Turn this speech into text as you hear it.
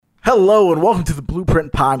Hello and welcome to the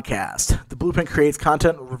Blueprint Podcast. The Blueprint creates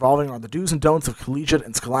content revolving around the do's and don'ts of collegiate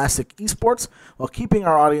and scholastic esports while keeping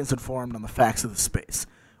our audience informed on the facts of the space.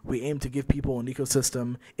 We aim to give people in the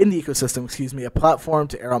ecosystem, a platform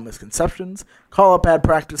to air out misconceptions, call out bad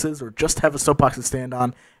practices, or just have a soapbox to stand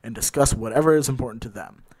on and discuss whatever is important to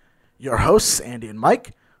them. Your hosts, Andy and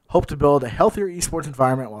Mike, hope to build a healthier esports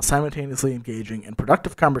environment while simultaneously engaging in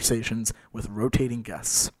productive conversations with rotating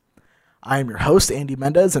guests. I am your host, Andy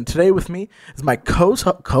Mendez, and today with me is my co-host,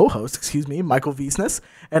 Michael Wiesness,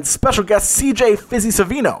 and special guest, CJ Fizzy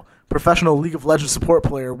Savino, professional League of Legends support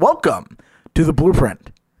player. Welcome to the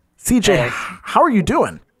Blueprint. CJ, how are you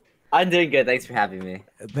doing? I'm doing good. Thanks for having me.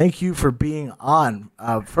 Thank you for being on.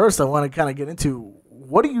 First, I want to kind of get into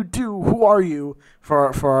what do you do? Who are you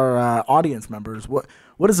for our audience members? What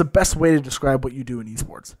is the best way to describe what you do in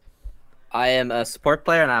esports? I am a support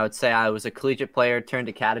player, and I would say I was a collegiate player, turned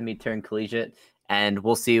academy, turned collegiate, and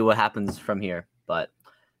we'll see what happens from here. But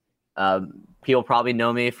people probably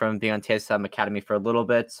know me from being on TSM Academy for a little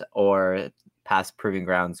bit, or past Proving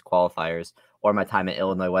Grounds qualifiers, or my time at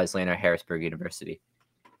Illinois Wesleyan or Harrisburg University.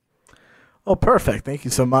 Oh, perfect. Thank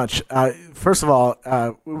you so much. First of all,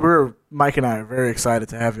 Mike and I are very excited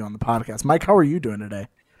to have you on the podcast. Mike, how are you doing today?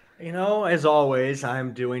 You know, as always,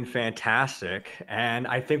 I'm doing fantastic. And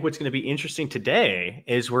I think what's going to be interesting today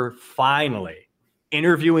is we're finally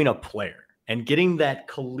interviewing a player and getting that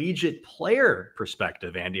collegiate player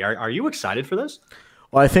perspective. Andy, are you excited for this?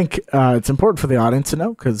 Well, I think it's important for the audience to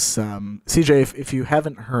know because, CJ, if you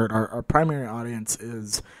haven't heard, our primary audience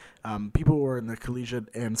is people who are in the collegiate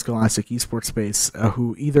and scholastic esports space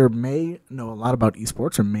who either may know a lot about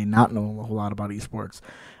esports or may not know a whole lot about esports.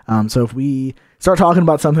 So if we start talking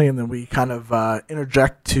about something and then we kind of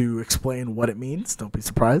interject to explain what it means, don't be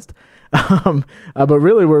surprised. But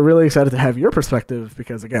really, we're really excited to have your perspective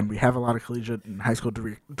because, again, we have a lot of collegiate and high school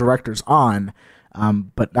directors on,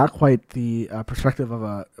 but not quite the perspective of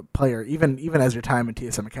a player. Even as your time in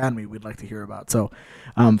TSM Academy, we'd like to hear about. So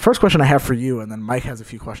first question I have for you, and then Mike has a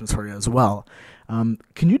few questions for you as well.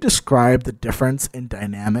 Can you describe the difference in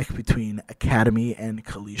dynamic between academy and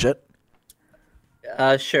collegiate?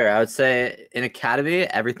 Sure. I would say in academy,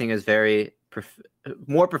 everything is very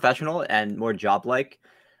more professional and more job-like.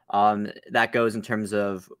 That goes in terms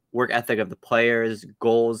of work ethic of the players,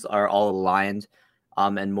 goals are all aligned,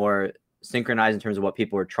 and more synchronized in terms of what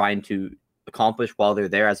people are trying to accomplish while they're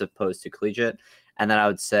there as opposed to collegiate. And then I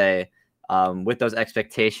would say with those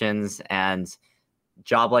expectations and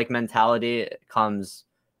job-like mentality comes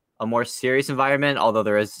a more serious environment, although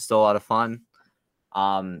there is still a lot of fun.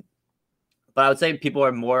 But I would say people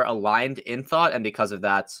are more aligned in thought, and because of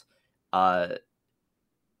that,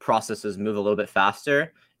 processes move a little bit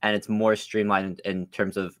faster, and it's more streamlined in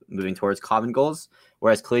terms of moving towards common goals.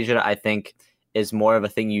 Whereas collegiate, I think, is more of a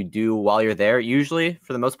thing you do while you're there. Usually,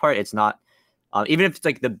 for the most part, it's not, even if it's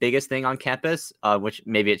like the biggest thing on campus, which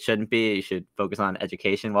maybe it shouldn't be, you should focus on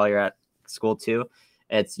education while you're at school too.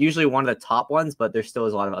 It's usually one of the top ones, but there still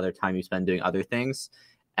is a lot of other time you spend doing other things,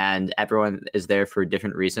 and everyone is there for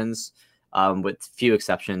different reasons. With few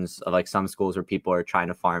exceptions of like some schools where people are trying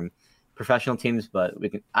to farm professional teams, but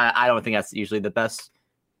I don't think that's usually the best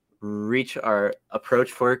reach or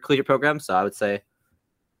approach for collegiate programs. So I would say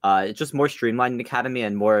it's just more streamlined in academy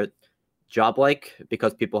and more job-like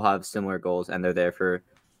because people have similar goals and they're there for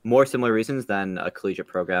more similar reasons than a collegiate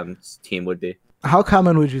program's team would be. How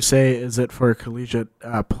common would you say is it for a collegiate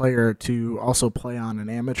player to also play on an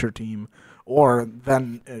amateur team, or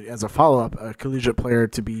then as a follow-up, a collegiate player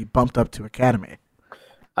to be bumped up to academy?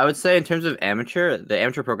 I would say in terms of amateur, the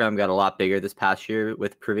amateur program got a lot bigger this past year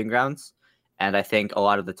with Proving Grounds. And I think a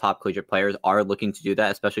lot of the top collegiate players are looking to do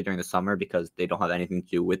that, especially during the summer, because they don't have anything to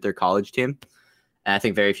do with their college team. And I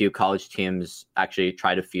think very few college teams actually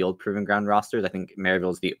try to field Proving Ground rosters. I think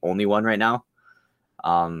Maryville is the only one right now.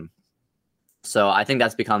 So I think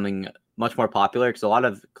that's becoming much more popular because a lot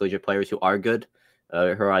of collegiate players who are good, who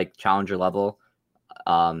are like challenger level,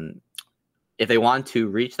 if they want to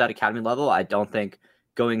reach that academy level, I don't think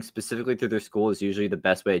going specifically through their school is usually the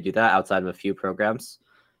best way to do that outside of a few programs.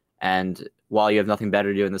 And while you have nothing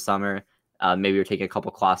better to do in the summer, maybe you're taking a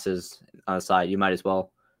couple classes on the side, you might as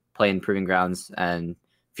well play in Proving Grounds and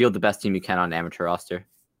field the best team you can on an amateur roster.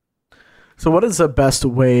 So what is the best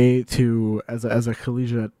way to, as a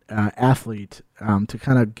collegiate athlete, to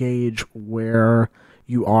kind of gauge where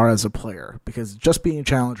you are as a player? Because just being a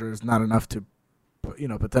challenger is not enough to,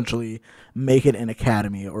 potentially make it in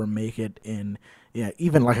academy or make it in,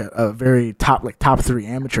 even like a very top 3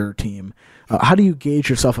 amateur team. How do you gauge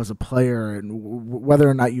yourself as a player and whether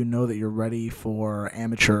or not you know that you're ready for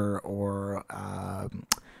amateur or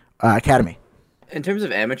academy? In terms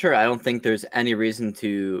of amateur, I don't think there's any reason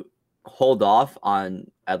to hold off on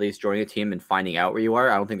at least joining a team and finding out where you are.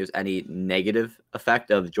 I don't think there's any negative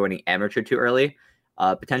effect of joining amateur too early.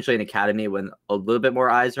 Potentially an academy when a little bit more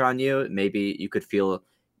eyes are on you, maybe you could feel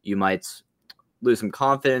you might lose some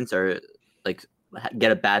confidence or like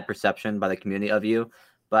get a bad perception by the community of you.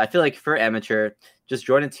 But I feel like for amateur, just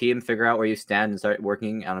join a team, figure out where you stand, and start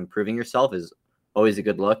working on improving yourself is always a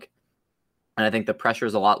good look. And I think the pressure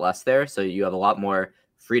is a lot less there, so you have a lot more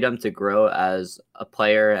freedom to grow as a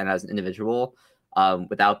player and as an individual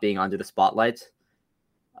without being under the spotlight.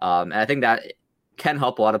 And I think that can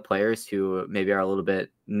help a lot of players who maybe are a little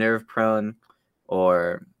bit nerve prone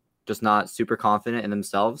or just not super confident in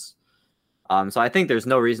themselves. So I think there's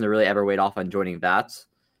no reason to really ever wait off on joining that.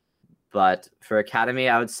 But for academy,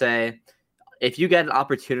 I would say if you get an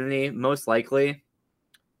opportunity, most likely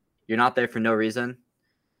you're not there for no reason.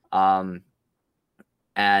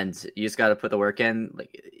 And you just got to put the work in.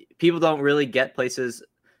 Like, people don't really get places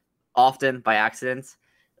often by accident.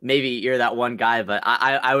 Maybe you're that one guy, but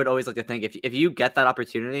I would always like to think if you get that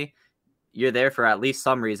opportunity, you're there for at least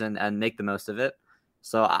some reason and make the most of it.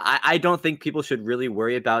 So I don't think people should really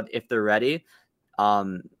worry about if they're ready.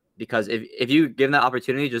 Because if you give them that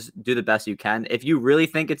opportunity, just do the best you can. If you really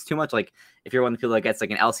think it's too much, like if you're one of the people that gets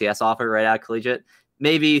like an LCS offer right out of collegiate,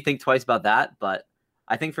 maybe think twice about that. But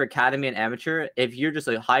I think for academy and amateur, if you're just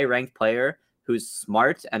a high-ranked player who's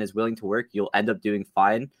smart and is willing to work, you'll end up doing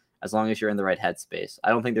fine as long as you're in the right headspace. I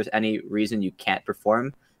don't think there's any reason you can't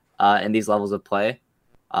perform in these levels of play.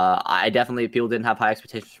 I definitely, people didn't have high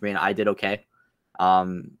expectations for me, and I did okay. I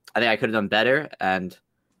think I could have done better,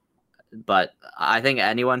 but I think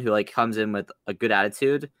anyone who like comes in with a good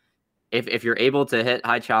attitude, if you're able to hit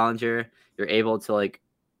high challenger, you're able to like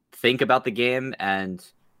think about the game and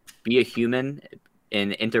be a human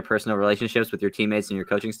in interpersonal relationships with your teammates and your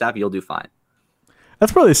coaching staff, you'll do fine.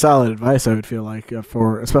 That's really solid advice, I would feel like,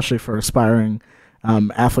 especially for aspiring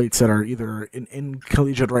athletes that are either in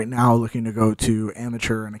collegiate right now looking to go to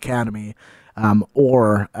amateur and academy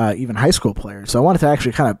or even high school players. So I wanted to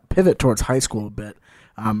actually kind of pivot towards high school a bit.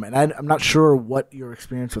 And I'm not sure what your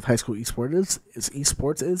experience with high school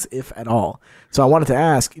esports is, if at all. So I wanted to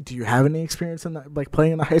ask, do you have any experience in that, like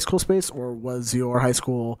playing in the high school space, or was your high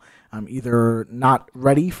school either not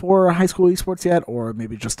ready for high school esports yet, or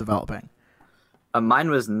maybe just developing?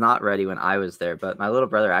 Mine was not ready when I was there, but my little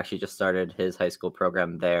brother actually just started his high school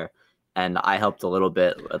program there, and I helped a little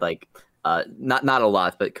bit, like not a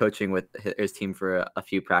lot, but coaching with his team for a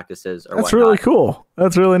few practices. Or That's whatnot. really cool.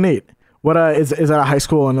 That's really neat. What is that a high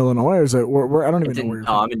school in Illinois, or is it? Where I don't even know where you're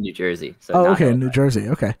from. I'm in New Jersey. So oh, okay, New Jersey.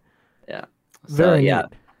 Okay. Yeah. Very neat. Neat.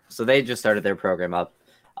 So they just started their program up.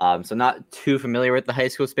 So not too familiar with the high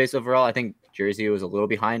school space overall. I think Jersey was a little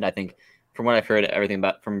behind. I think from what I've heard, everything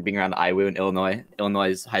about from being around IWU in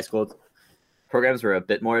Illinois' high school programs were a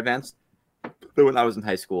bit more advanced than when I was in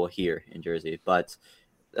high school here in Jersey. But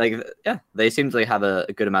like, yeah, they seem to like have a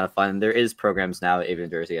good amount of fun. There is programs now even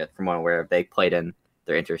in Jersey, from what I'm aware of. They played in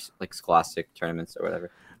their scholastic tournaments or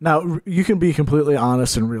whatever. Now, you can be completely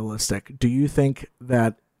honest and realistic. Do you think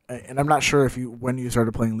that, and I'm not sure when you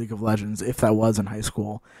started playing League of Legends, if that was in high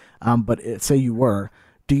school, but say you were,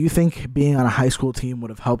 do you think being on a high school team would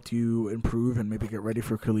have helped you improve and maybe get ready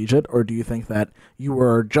for collegiate, or do you think that you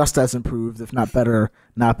were just as improved, if not better,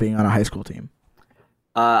 not being on a high school team?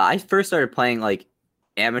 I first started playing like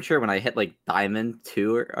amateur when I hit like Diamond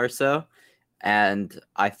 2 or so, and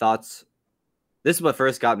I thought this is what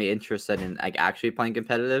first got me interested in like actually playing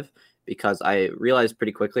competitive, because I realized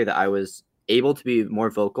pretty quickly that I was able to be more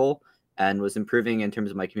vocal and was improving in terms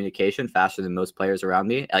of my communication faster than most players around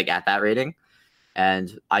me, like at that rating.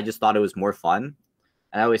 And I just thought it was more fun.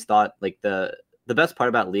 And I always thought like the best part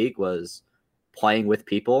about League was playing with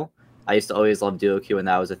people. I used to always love duo queue when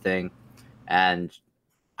that was a thing. And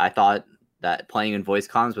I thought that playing in voice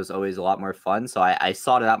comms was always a lot more fun. So I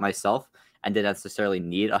sought it out myself and didn't necessarily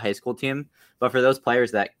need a high school team. But for those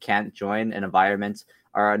players that can't join an environment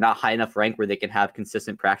or are not high enough rank where they can have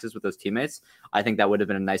consistent practice with those teammates, I think that would have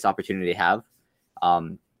been a nice opportunity to have.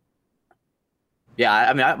 Yeah,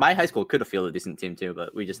 I mean, my high school could have fielded a decent team too,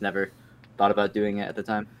 but we just never thought about doing it at the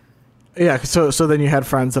time. Yeah, so then you had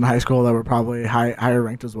friends in high school that were probably higher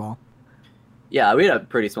ranked as well. Yeah, we had a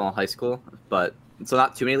pretty small high school, but so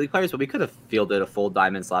not too many league players, but we could have fielded a full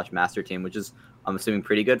Diamond/Master team, which is, I'm assuming,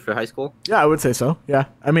 pretty good for high school. Yeah, I would say so. Yeah,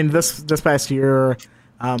 I mean, this past year,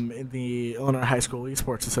 in the Illinois High School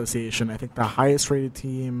Esports Association, I think the highest rated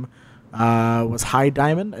team was High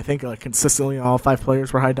Diamond. I think consistently all 5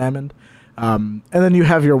 players were High Diamond. And then you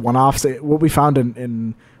have your one-offs. What we found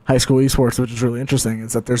in high school esports, which is really interesting,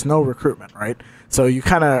 is that there's no recruitment, right? So you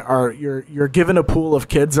kind of you're given a pool of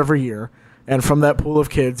kids every year, and from that pool of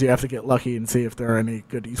kids, you have to get lucky and see if there are any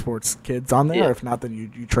good esports kids on there. Yeah. If not, then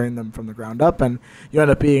you train them from the ground up, and you end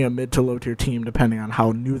up being a mid to low tier team depending on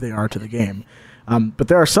how new they are to the game. But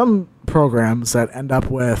there are some programs that end up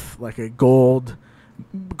with like a gold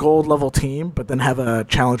level team, but then have a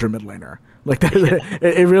challenger mid laner. Like that,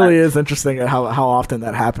 it really is interesting at how often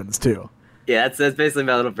that happens too. Yeah, that's basically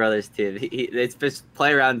my little brother's team. It's just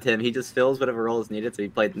play around him. He just fills whatever role is needed. So he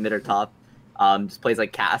played mid or top. Just plays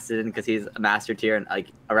like Cassidy because he's a master tier, and like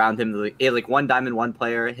around him, he has like one diamond, one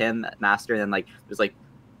player, him master, and then like there's like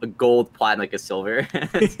a gold, platinum, like a silver.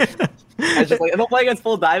 It's just like, and he'll play against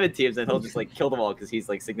full diamond teams, and he'll just like kill them all because he's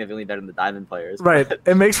like significantly better than the diamond players. Right,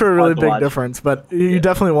 it makes for a really big watch. difference. But you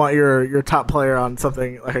definitely want your top player on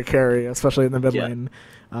something like a carry, especially in the mid Yeah. lane.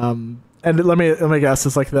 And let me guess,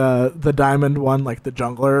 it's like the diamond one, like the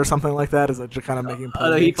jungler or something like that. Is it just kind of making?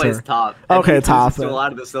 Oh no, he plays or? top. Okay, he top. To a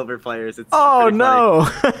lot of the silver players. It's Oh pretty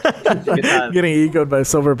funny. no! Good time. Getting egoed by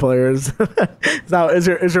silver players. Now, is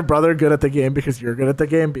your brother good at the game because you're good at the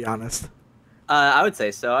game? Be honest. I would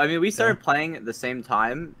say so. I mean, we started playing at the same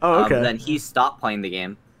time. Oh, okay. Then he stopped playing the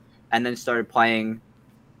game, and then started playing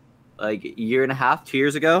like a year and a half, 2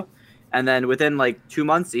 years ago, and then within like 2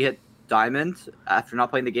 months he hit diamond after not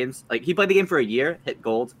playing the games. Like he played the game for a year, hit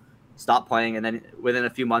gold, stopped playing, and then within a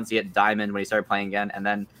few months he hit diamond when he started playing again, and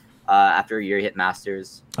then after a year he hit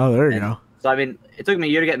masters. Oh, there you And go. So I mean, it took me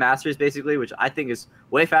a year to get masters basically, which I think is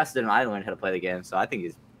way faster than I learned how to play the game. So I think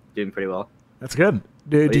he's doing pretty well. That's good.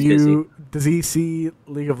 But he's Does he see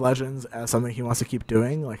League of Legends as something he wants to keep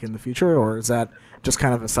doing, like in the future, or is that just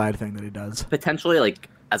kind of a side thing that he does? Potentially like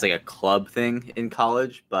as like a club thing in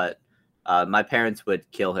college, but my parents would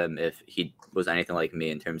kill him if he was anything like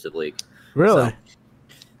me in terms of league. Really? So,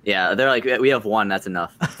 yeah, they're like, we have one, that's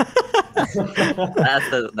enough. That's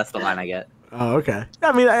the line I get. Oh, okay.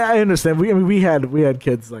 I mean, I understand. We had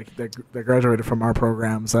kids like that graduated from our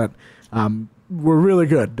programs that were really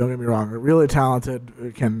good. Don't get me wrong, really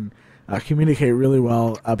talented, can communicate really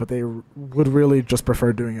well, but they would really just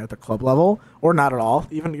prefer doing it at the club level or not at all,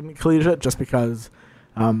 even in collegiate, just because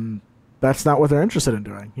that's not what they're interested in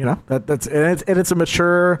doing. You know, it's a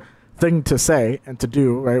mature thing to say and to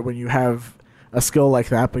do, right? When you have a skill like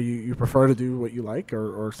that, but you prefer to do what you like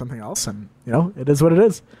or something else, and you know, it is what it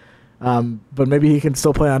is. But maybe he can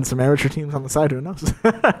still play on some amateur teams on the side. Who knows?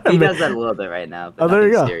 He does that a little bit right now. But Oh, there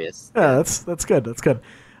you go. Serious. Yeah, that's good. That's good.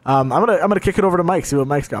 I'm gonna kick it over to Mike. See what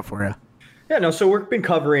Mike's got for you. Yeah, no, so we've been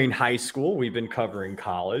covering high school, we've been covering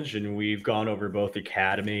college, and we've gone over both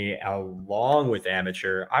academy along with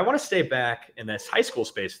amateur. I want to stay back in this high school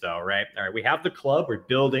space, though, right? All right, we have the club, we're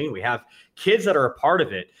building, we have kids that are a part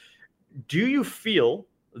of it. Do you feel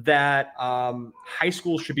that high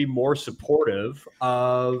school should be more supportive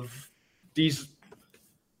of these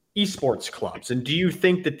esports clubs? And do you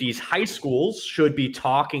think that these high schools should be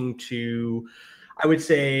talking to, I would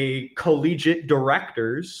say, collegiate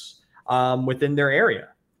directors within their area?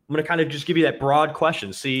 I'm going to kind of just give you that broad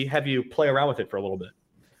question. Have you play around with it for a little bit.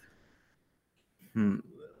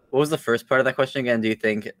 What was the first part of that question again? Do you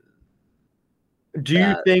think Do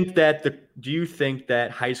you think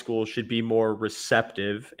that high school should be more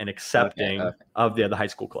receptive and accepting of the other high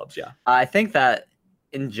school clubs? Yeah. I think that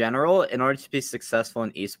in general, in order to be successful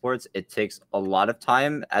in esports, it takes a lot of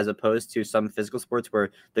time as opposed to some physical sports where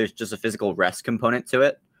there's just a physical rest component to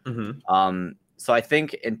it. Mm-hmm. So I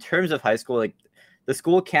think in terms of high school, like the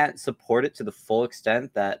school can't support it to the full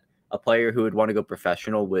extent that a player who would want to go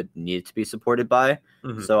professional would need to be supported by.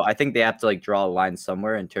 Mm-hmm. So I think they have to like draw a line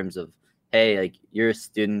somewhere in terms of, hey, like you're a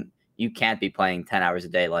student, you can't be playing 10 hours a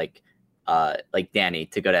day like Danny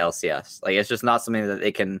to go to LCS. Like it's just not something that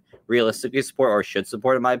they can realistically support or should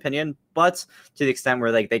support, in my opinion. But to the extent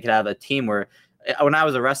where like they could have a team where, when I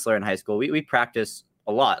was a wrestler in high school, we practiced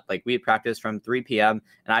a lot. Like we practiced from 3 p.m.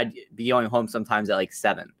 and I'd be going home sometimes at like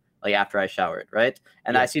 7, like after I showered, right?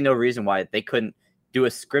 And I see no reason why they couldn't do a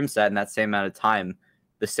scrim set in that same amount of time,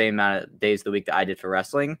 the same amount of days of the week that I did for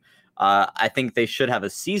wrestling. I think they should have a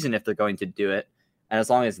season if they're going to do it. And as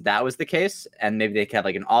long as that was the case, and maybe they could have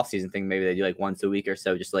like an off-season thing, maybe they do like once a week or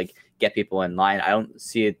so, just like get people in line. I don't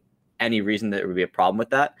see any reason that there would be a problem with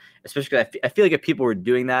that, especially because I feel like if people were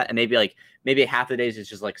doing that and maybe half the days it's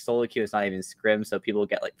just like solo queue, it's not even scrim, so people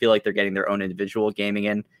feel like they're getting their own individual gaming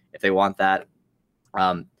in if they want that.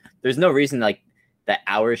 There's no reason like that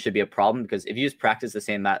hours should be a problem, because if you just practice the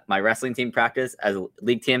same that my wrestling team practice as a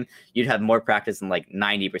league team, you'd have more practice than like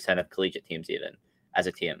 90% of collegiate teams even as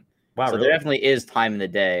a team. Wow, so really? There definitely is time in the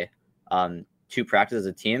day to practice as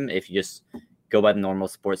a team if you just go by the normal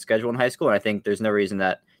sports schedule in high school. And I think there's no reason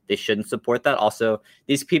that they shouldn't support that. Also,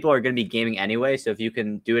 these people are going to be gaming anyway, so if you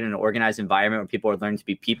can do it in an organized environment where people are learning to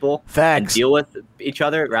be people and deal with each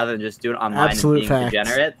other rather than just do it online and being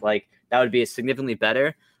degenerate, like that would be significantly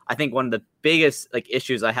better. I think one of the biggest like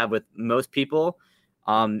issues I have with most people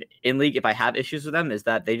in League, if I have issues with them, is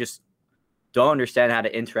that they just don't understand how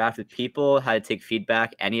to interact with people, how to take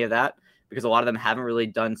feedback, any of that, because a lot of them haven't really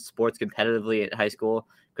done sports competitively at high school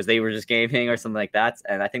because they were just gaming or something like that.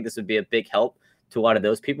 And I think this would be a big help to a lot of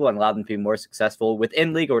those people and allow them to be more successful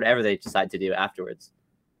within League or whatever they decide to do afterwards.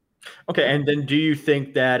 Okay, and then do you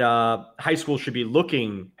think that high school should be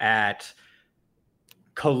looking at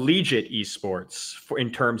collegiate esports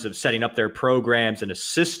in terms of setting up their programs and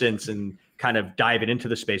assistance and kind of diving into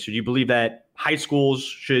the space? Or do you believe that high schools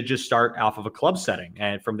should just start off of a club setting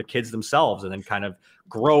and from the kids themselves and then kind of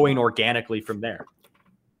growing organically from there?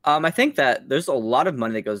 I think that there's a lot of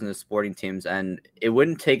money that goes into sporting teams, and it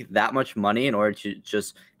wouldn't take that much money in order to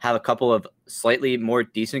just have a couple of slightly more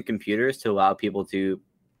decent computers to allow people to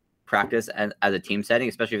practice as a team setting,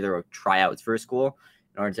 especially if there were tryouts for a school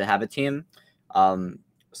in order to have a team.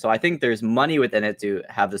 So I think there's money within it to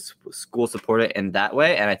have the school support it in that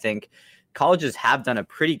way. And I think colleges have done a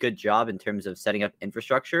pretty good job in terms of setting up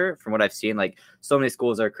infrastructure. From what I've seen, like so many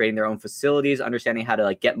schools are creating their own facilities, understanding how to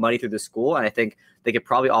like get money through the school. And I think they could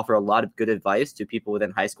probably offer a lot of good advice to people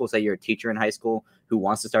within high school. Say you're a teacher in high school who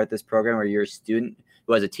wants to start this program, or you're a student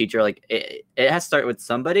who has a teacher. Like it has to start with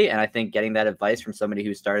somebody. And I think getting that advice from somebody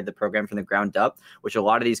who started the program from the ground up, which a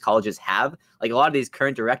lot of these colleges have, like a lot of these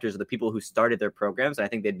current directors are the people who started their programs. And I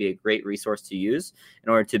think they'd be a great resource to use in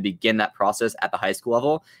order to begin that process at the high school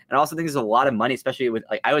level. And I also think there's a lot of money, especially with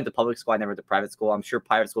like, I went to public school, I never went to private school. I'm sure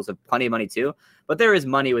private schools have plenty of money too, but there is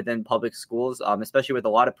money within public schools, especially with a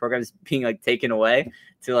lot of programs being like taken away,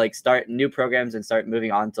 to like start new programs and start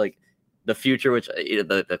moving on to like the future, which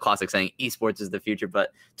the classic saying esports is the future,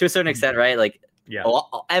 but to a certain extent, right? Like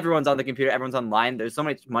everyone's on the computer, everyone's online. There's so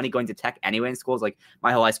much money going to tech anyway in schools. Like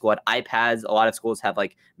my whole high school had iPads. A lot of schools have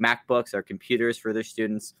like MacBooks or computers for their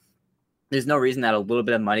students. There's no reason that a little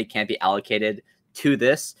bit of money can't be allocated to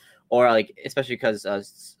this, or like, especially because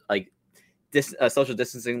social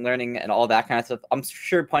distancing learning and all that kind of stuff. I'm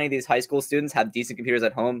sure plenty of these high school students have decent computers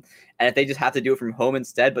at home, and if they just have to do it from home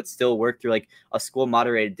instead, but still work through like a school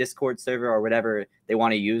moderated Discord server or whatever they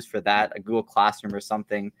want to use for that, a Google Classroom or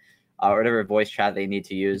something, or whatever voice chat they need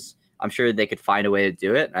to use, I'm sure they could find a way to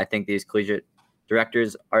do it. And I think these collegiate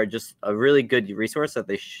directors are just a really good resource that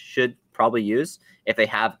they should probably use if they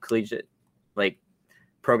have collegiate like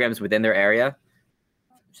programs within their area.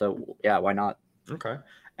 So yeah, why not? Okay.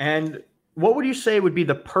 And what would you say would be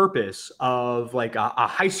the purpose of like a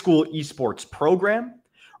high school esports program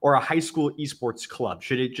or a high school esports club?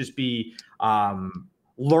 Should it just be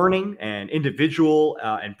learning and individual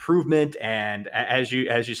improvement, and as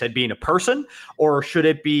you said, being a person, or should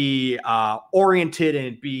it be oriented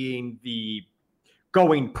and being the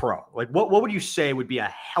going pro? Like what would you say would be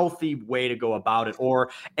a healthy way to go about it,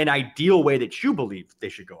 or an ideal way that you believe they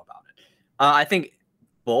should go about it? I think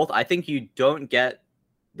both. I think you don't get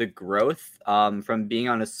the growth from being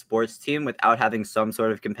on a sports team without having some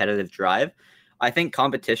sort of competitive drive. I think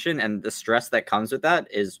competition and the stress that comes with that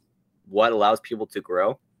is what allows people to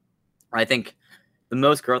grow. I think the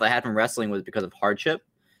most growth I had from wrestling was because of hardship,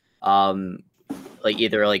 like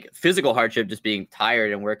either like physical hardship, just being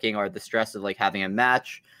tired and working, or the stress of like having a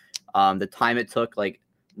match, the time it took, like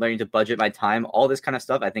learning to budget my time, all this kind of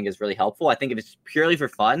stuff I think is really helpful. I think if it's purely for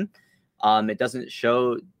fun, it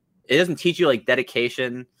doesn't teach you like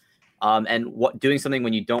dedication and doing something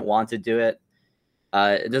when you don't want to do it.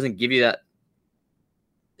 It doesn't give you that.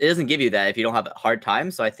 It doesn't give you that if you don't have a hard time.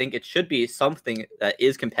 So I think it should be something that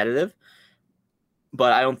is competitive,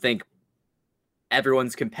 but I don't think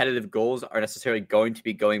everyone's competitive goals are necessarily going to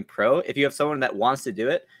be going pro. If you have someone that wants to do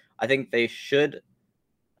it, I think they should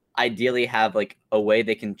ideally have like a way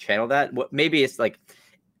they can channel that. Maybe it's like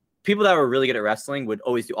people that were really good at wrestling would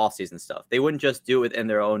always do off-season stuff. They wouldn't just do it within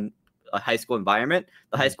their own high school environment.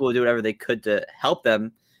 The high school would do whatever they could to help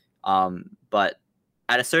them. But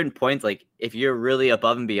at a certain point, like if you're really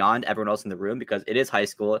above and beyond everyone else in the room, because it is high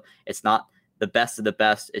school, it's not the best of the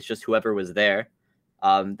best, it's just whoever was there,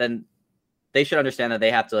 then they should understand that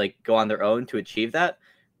they have to like go on their own to achieve that.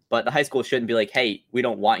 But the high school shouldn't be like, hey, we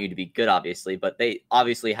don't want you to be good, obviously, but they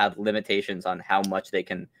obviously have limitations on how much they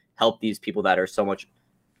can help these people that are so much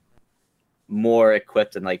more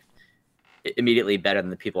equipped and like immediately better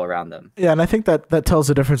than the people around them. Yeah, and I think that tells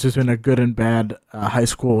the difference between a good and bad high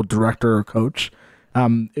school director or coach.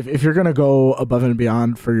 if you're going to go above and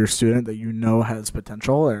beyond for your student that you know has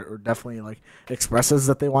potential, or definitely like expresses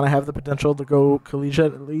that they want to have the potential to go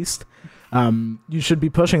collegiate at least, you should be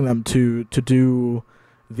pushing them to do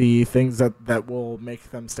the things that will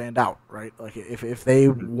make them stand out, right? Like if they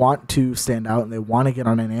want to stand out and they want to get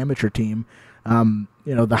on an amateur team,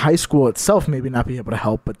 the high school itself maybe not be able to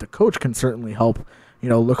help, but the coach can certainly help,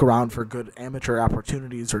 look around for good amateur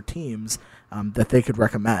opportunities or teams that they could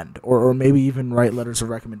recommend, or maybe even write letters of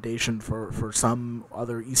recommendation for some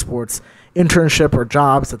other esports internship or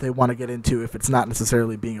jobs that they want to get into if it's not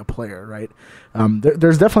necessarily being a player, right?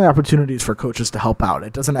 There's definitely opportunities for coaches to help out.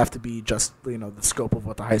 It doesn't have to be just, the scope of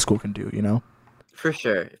what the high school can do. For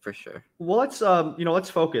sure. Well, let's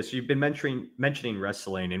focus. You've been mentioning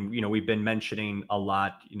wrestling, and we've been mentioning a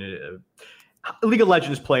lot, League of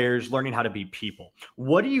Legends players learning how to be people.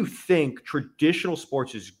 What do you think traditional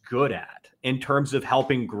sports is good at in terms of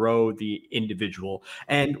helping grow the individual?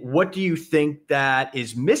 And what do you think that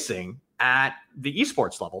is missing at the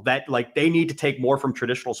esports level that like they need to take more from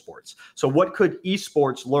traditional sports? So what could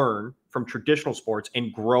esports learn from traditional sports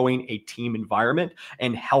in growing a team environment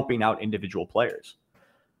and helping out individual players?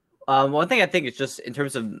 One thing I think is just in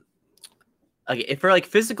terms of if for like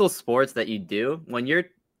physical sports that you do, when you're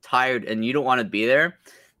tired and you don't want to be there,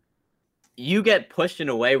 you get pushed in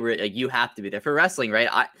a way where like you have to be there. For wrestling, right?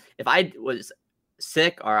 If I was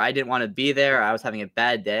sick or I didn't want to be there, or I was having a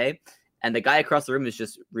bad day, and the guy across the room is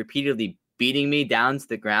just repeatedly beating me down to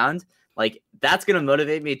the ground, like that's gonna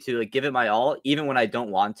motivate me to like give it my all, even when I don't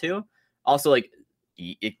want to. Also, like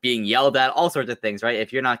being yelled at, all sorts of things, right?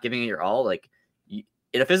 If you're not giving it your all, like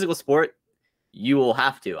in a physical sport, you will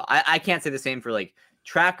have to. I can't say the same for like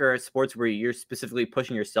track or sports where you're specifically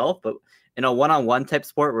pushing yourself, but in a one-on-one type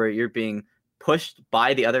sport where you're being pushed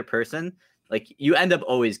by the other person, like you end up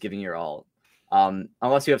always giving your all,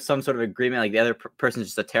 unless you have some sort of agreement, like the other person is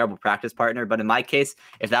just a terrible practice partner. But in my case,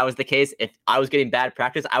 if that was the case, if I was getting bad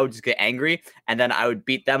practice, I would just get angry and then I would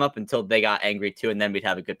beat them up until they got angry too, and then we'd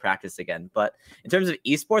have a good practice again. But in terms of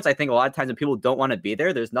esports, I think a lot of times when people don't want to be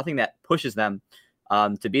there, there's nothing that pushes them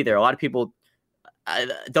to be there. A lot of people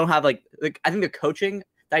don't have like I think the coaching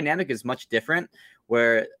dynamic is much different,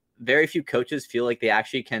 where very few coaches feel like they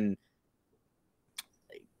actually can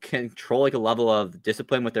control like a level of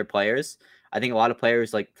discipline with their players. I think a lot of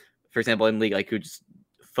players, like for example in league, like who just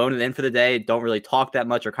phone it in for the day, don't really talk that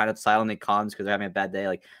much, or kind of silently comms because they're having a bad day,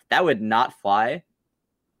 like that would not fly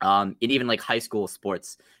in even like high school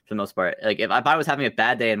sports for the most part. Like if I was having a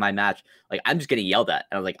bad day in my match, like I'm just getting yelled at,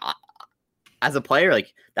 and I was like, as a player,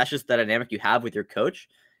 like that's just the dynamic you have with your coach.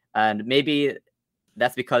 And maybe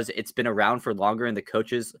that's because it's been around for longer and the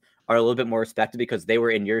coaches are a little bit more respected because they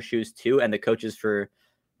were in your shoes too. And the coaches for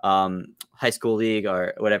high school league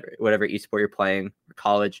or whatever esport you're playing, or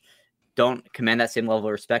college, don't command that same level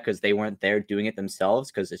of respect because they weren't there doing it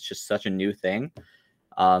themselves, because it's just such a new thing.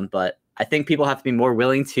 But I think people have to be more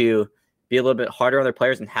willing to be a little bit harder on their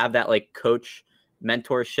players and have that like coach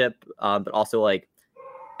mentorship, but also like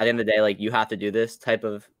at the end of the day, like you have to do this type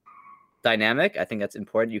of dynamic. I think that's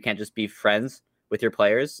important. You can't just be friends with your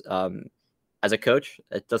players as a coach.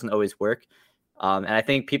 It doesn't always work. And I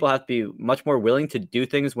think people have to be much more willing to do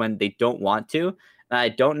things when they don't want to. And I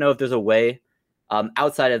don't know if there's a way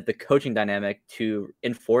outside of the coaching dynamic to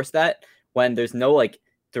enforce that when there's no like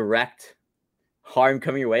direct harm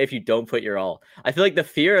coming your way if you don't put your all. I feel like the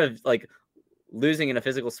fear of like losing in a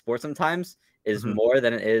physical sport sometimes is more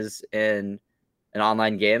than it is in an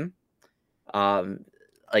online game.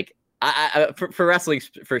 Like for wrestling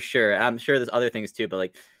for sure. I'm sure there's other things too, but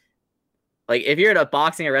like if you're in a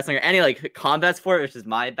boxing or wrestling or any like combat sport, which is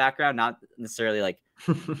my background, not necessarily like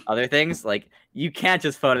other things, like you can't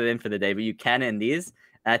just phone it in for the day, but you can in these.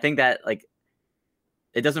 And I think that like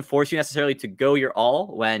it doesn't force you necessarily to go your all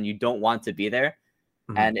when you don't want to be there.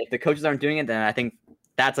 And if the coaches aren't doing it, then I think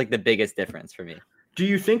that's like the biggest difference for me. Do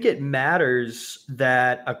you think it matters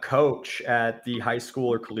that a coach at the high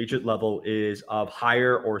school or collegiate level is of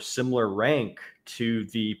higher or similar rank to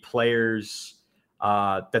the players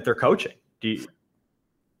that they're coaching?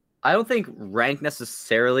 I don't think rank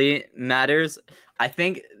necessarily matters. I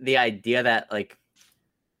think the idea that like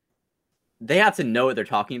they have to know what they're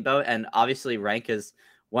talking about, and obviously rank is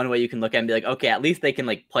one way you can look at it and be like, okay, at least they can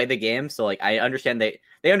like play the game. So like I understand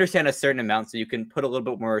they understand a certain amount, so you can put a little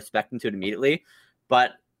bit more respect into it immediately.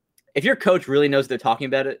 But if your coach really knows they're talking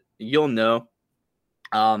about it, you'll know.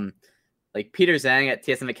 Like Peter Zhang at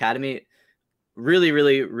TSM Academy, really,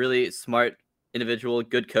 really, really smart individual,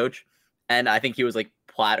 good coach. And I think he was like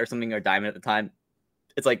plat or something, or diamond at the time.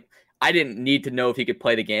 It's like I didn't need to know if he could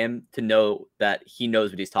play the game to know that he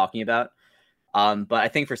knows what he's talking about. But I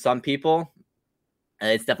think for some people,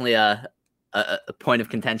 It's definitely a point of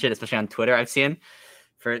contention, especially on Twitter. I've seen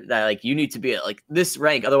for that, like, you need to be at like this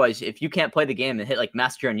rank. Otherwise, if you can't play the game and hit like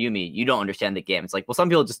Master and Yumi, you don't understand the game. It's like, well, some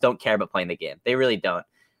people just don't care about playing the game. They really don't.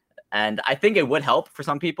 And I think it would help for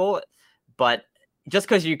some people, but just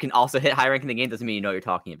because you can also hit high rank in the game doesn't mean you know what you're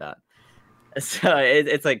talking about. So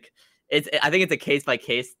it's like, I think it's a case by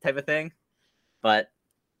case type of thing, but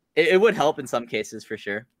it would help in some cases for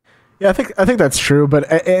sure. Yeah, I think that's true.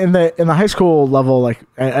 But in the high school level, like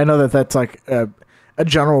I know that that's like a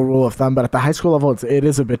general rule of thumb, but at the high school level, it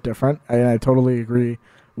is a bit different. I totally agree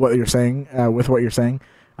what you're saying with what you're saying.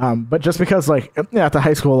 But just because like at the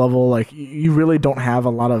high school level, like you really don't have a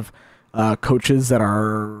lot of coaches that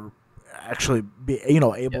are actually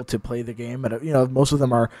able to play the game. But most of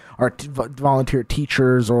them are volunteer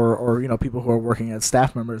teachers or people who are working as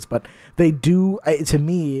staff members. But they do, to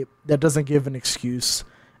me, that doesn't give an excuse.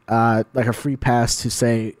 Like a free pass to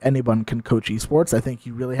say anyone can coach esports. I think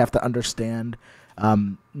you really have to understand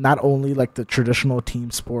not only like the traditional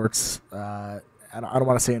team sports. I don't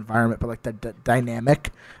want to say environment, but like the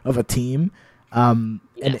dynamic of a team, and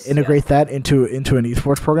integrate that into an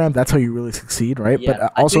esports program. That's how you really succeed, right? Yeah,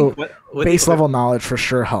 but also base level knowledge for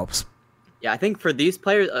sure helps. Yeah, I think for these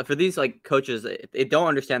players, for these like coaches, they don't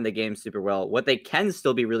understand the game super well. What they can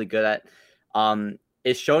still be really good at,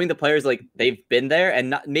 is showing the players like they've been there,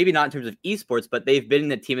 and maybe not in terms of esports, but they've been in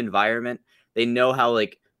the team environment. They know how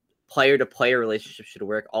like player to player relationships should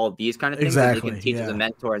work, all of these kind of things. Exactly. That they can teach as a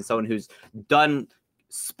mentor and someone who's done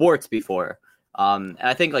sports before. And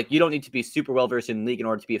I think like you don't need to be super well versed in League in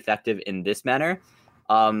order to be effective in this manner.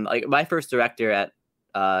 Like my first director at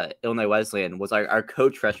Illinois Wesleyan was our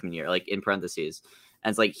coach freshman year, like in parentheses, and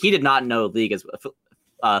it's like he did not know League as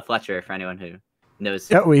Fletcher, for anyone who knows.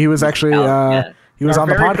 Yeah, he was actually he was on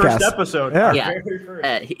the podcast. First episode.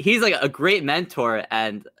 Yeah. He's like a great mentor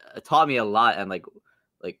and taught me a lot. And like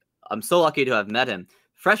I'm so lucky to have met him.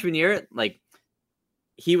 Freshman year, like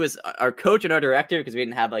he was our coach and our director because we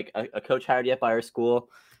didn't have like a coach hired yet by our school.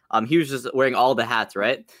 He was just wearing all the hats,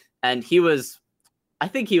 right? And I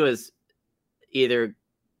think he was either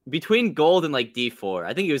between gold and like D4.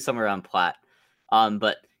 I think he was somewhere around plat.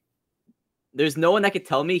 But there's no one that could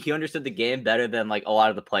tell me he understood the game better than like a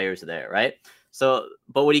lot of the players there, right? So,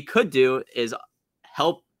 but what he could do is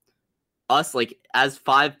help us, like as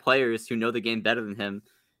 5 players who know the game better than him,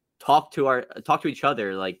 talk to each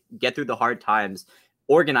other, like get through the hard times,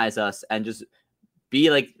 organize us, and just be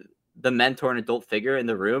like the mentor and adult figure in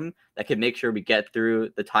the room that can make sure we get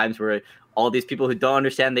through the times where all these people who don't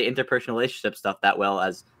understand the interpersonal relationship stuff that well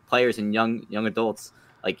as players and young adults,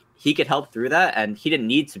 like he could help through that, and he didn't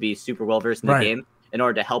need to be super well versed in the game in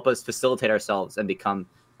order to help us facilitate ourselves and become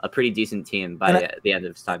a pretty decent team by the end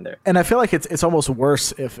of his time there. And I feel like it's almost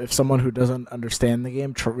worse if someone who doesn't understand the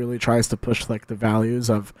game really tries to push like the values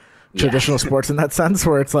of traditional sports in that sense,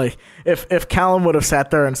 where it's like if Callum would have sat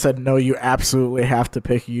there and said, no, you absolutely have to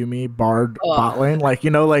pick Yuumi Bard bot lane, like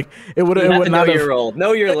like it would not know your role,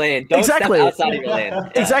 know your lane, don't step outside of your lane.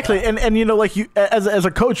 Exactly. And like you as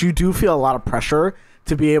a coach, you do feel a lot of pressure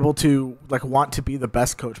to be able to like want to be the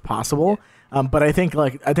best coach possible. But I think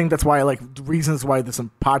that's why like the reasons why this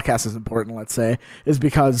podcast is important, let's say, is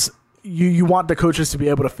because you want the coaches to be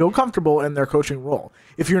able to feel comfortable in their coaching role.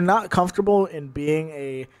 If you're not comfortable in being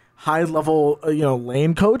a high level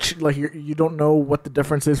lane coach, like you don't know what the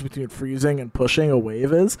difference is between freezing and pushing a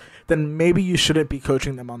wave is, then maybe you shouldn't be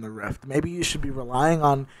coaching them on the Rift. Maybe you should be relying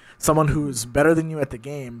on someone who's better than you at the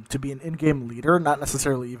game to be an in-game leader, not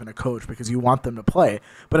necessarily even a coach because you want them to play,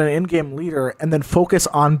 but an in-game leader, and then focus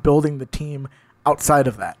on building the team outside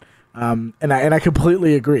of that. And I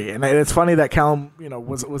completely agree. And it's funny that Callum,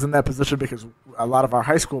 was in that position because a lot of our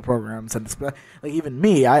high school programs, and like even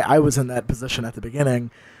me, I was in that position at the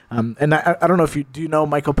beginning. And I don't know if do you know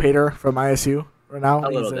Michael Pater from ISU right now?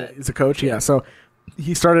 He's a coach. Yeah. So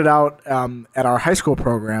he started out at our high school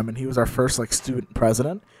program, and he was our first like student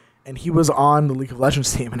president, and he was on the League of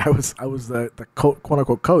Legends team, and I was the quote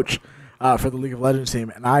unquote coach for the League of Legends team,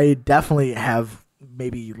 and I definitely have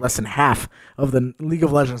maybe less than half of the League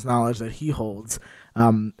of Legends knowledge that he holds.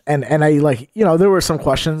 And I there were some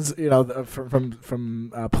questions,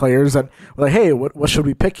 from players that were like, hey, what should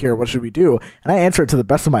we pick here? What should we do? And I answered to the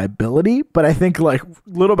best of my ability, but I think like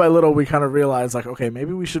little by little, we kind of realized like, okay,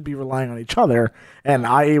 maybe we should be relying on each other. And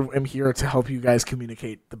I am here to help you guys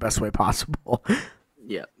communicate the best way possible.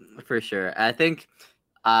 Yeah, for sure. I think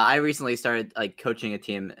I recently started like coaching a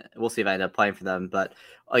team. We'll see if I end up playing for them. But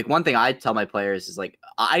like one thing I tell my players is like,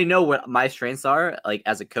 I know what my strengths are like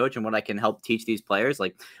as a coach and what I can help teach these players.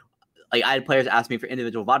 Like like I had players ask me for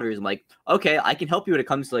individual VOD reviews. I'm like, okay, I can help you when it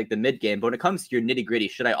comes to like the mid game, but when it comes to your nitty gritty,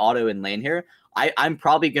 should I auto in lane here? I'm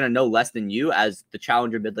probably gonna know less than you as the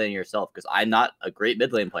challenger mid lane yourself, because I'm not a great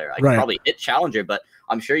mid lane player. I can probably hit challenger, but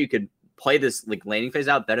I'm sure you could play this like laning phase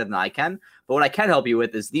out better than I can. But what I can help you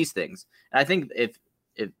with is these things. And I think if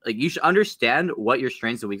like you should understand what your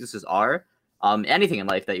strengths and weaknesses are, anything in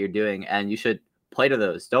life that you're doing, and you should play to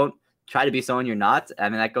those. Don't try to be someone you're not. I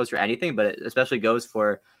mean, that goes for anything, but it especially goes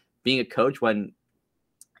for being a coach, when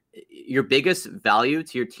your biggest value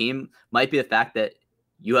to your team might be the fact that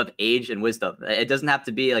you have age and wisdom. It doesn't have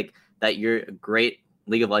to be like that you're a great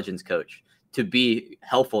League of Legends coach to be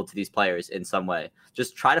helpful to these players in some way.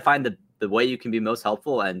 Just try to find the way you can be most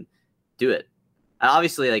helpful and do it. And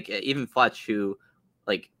obviously, like even Fletch, who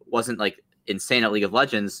like wasn't like insane at League of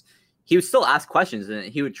Legends, he would still ask questions, and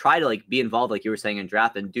he would try to like be involved, like you were saying, in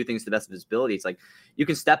draft and do things to the best of his abilities. Like you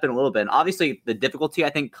can step in a little bit. And obviously the difficulty I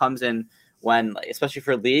think comes in when, especially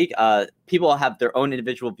for League, people have their own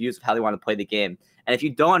individual views of how they want to play the game. And if you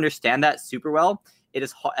don't understand that super well, it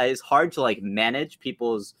is hard to like manage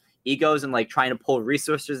people's egos and like trying to pull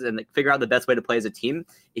resources and like figure out the best way to play as a team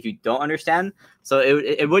if you don't understand. So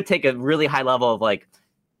it would take a really high level of like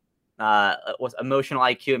emotional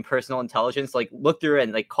IQ and personal intelligence, like look through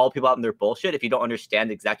and like call people out on their bullshit if you don't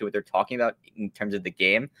understand exactly what they're talking about in terms of the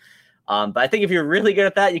game. But I think if you're really good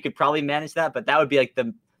at that, you could probably manage that. But that would be like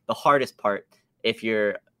the hardest part if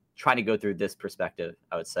you're trying to go through this perspective,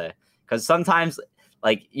 I would say. Because sometimes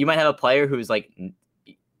like you might have a player who's like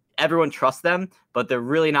everyone trusts them, but they're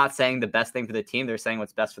really not saying the best thing for the team. They're saying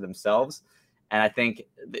what's best for themselves. And I think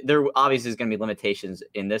there obviously is going to be limitations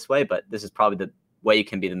in this way, but this is probably the way you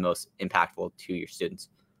can be the most impactful to your students.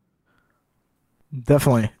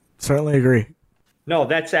 Definitely. Certainly agree. No,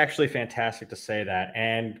 that's actually fantastic to say that,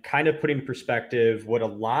 and kind of putting in perspective what a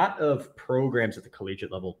lot of programs at the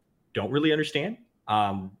collegiate level don't really understand,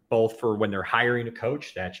 both for when they're hiring a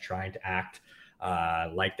coach that's trying to act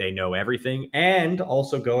like they know everything, and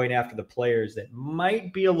also going after the players that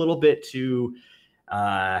might be a little bit too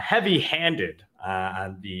heavy-handed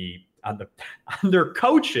on their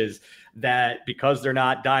coaches, that because they're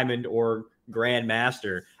not Diamond or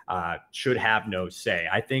Grandmaster should have no say.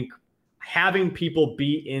 I think having people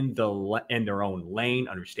be in their own lane,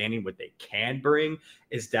 understanding what they can bring,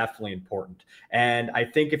 is definitely important. And I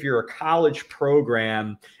think if you're a college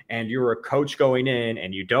program and you're a coach going in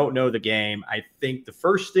and you don't know the game, I think the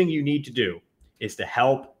first thing you need to do is to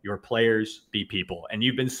help your players be people. And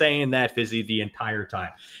you've been saying that, Fizzy, the entire time,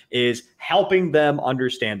 is helping them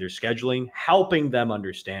understand their scheduling, helping them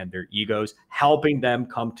understand their egos, helping them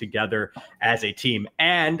come together as a team.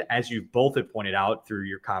 And as you both have pointed out through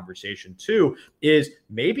your conversation too, is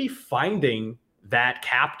maybe finding that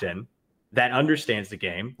captain that understands the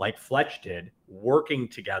game, like Fletch did, working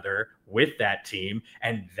together with that team.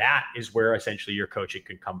 And that is where essentially your coaching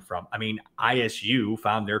could come from. I mean, ISU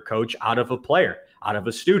found their coach out of a player, out of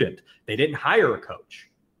a student. They didn't hire a coach.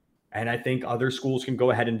 And I think other schools can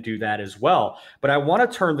go ahead and do that as well. But I want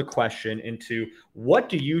to turn the question into, what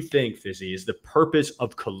do you think, Fizzy, is the purpose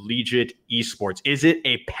of collegiate esports? Is it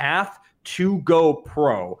a path to go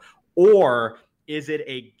pro, or is it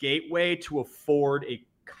a gateway to afford a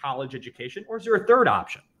college education, or is there a third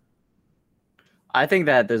option? I think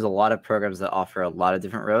that there's a lot of programs that offer a lot of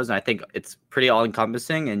different roads, and I think it's pretty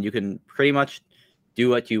all-encompassing, and you can pretty much do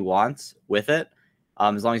what you want with it,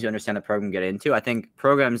 as long as you understand the program you get into. I think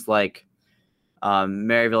programs like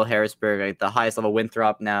Maryville, Harrisburg, like the highest level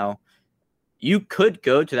Winthrop now, you could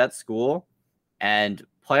go to that school and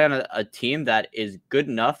play on a team that is good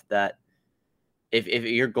enough that if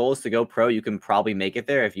your goal is to go pro, you can probably make it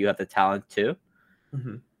there if you have the talent too.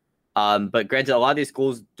 Mm-hmm. But granted, a lot of these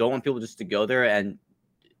schools don't want people just to go there and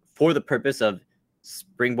for the purpose of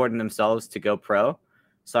springboarding themselves to go pro.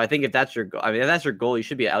 So I think if that's your goal, you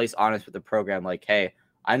should be at least honest with the program. Like, hey,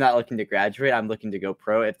 I'm not looking to graduate. I'm looking to go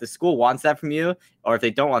pro. If the school wants that from you, or if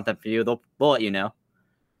they don't want that for you, they'll let you know.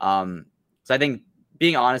 So I think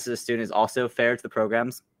being honest as a student is also fair to the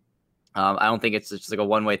programs. I don't think it's just like a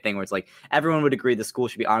one-way thing where it's like everyone would agree the school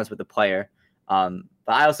should be honest with the player.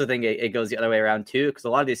 But I also think it goes the other way around too, because a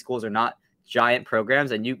lot of these schools are not giant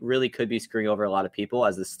programs, and you really could be screwing over a lot of people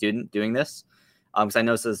as a student doing this. Because I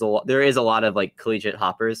know there is a lot of like collegiate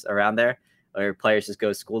hoppers around there, where players just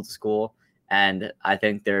go school to school, and I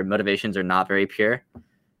think their motivations are not very pure.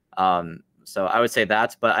 So I would say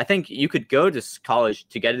that. But I think you could go to college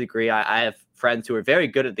to get a degree. I have friends who are very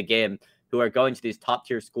good at the game who are going to these top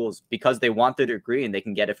tier schools because they want their degree and they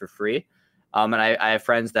can get it for free. And I have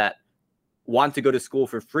friends that want to go to school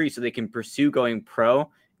for free so they can pursue going pro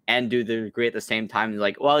and do the degree at the same time.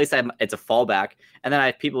 Like, well, at least it's a fallback. And then I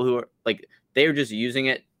have people who are like, they're just using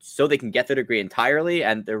it so they can get the degree entirely,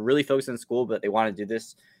 and they're really focused on school, but they want to do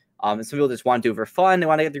this. And some people just want to do it for fun. They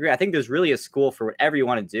want to get the degree. I think there's really a school for whatever you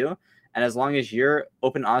want to do. And as long as you're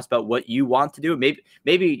open and honest about what you want to do,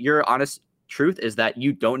 maybe your honest truth is that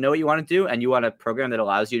you don't know what you want to do and you want a program that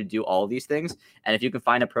allows you to do all of these things. And if you can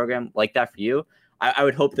find a program like that for you, I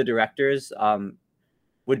would hope the directors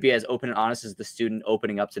would be as open and honest as the student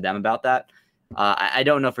opening up to them about that. I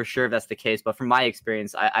don't know for sure if that's the case, but from my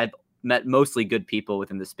experience, I've met mostly good people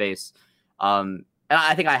within the space. And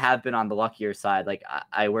I think I have been on the luckier side. Like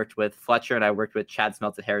I worked with Fletcher and I worked with Chad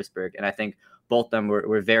Smeltz at Harrisburg. And I think both of them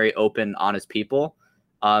were very open, honest people,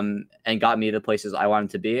 and got me the places I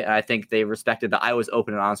wanted to be. And I think they respected that I was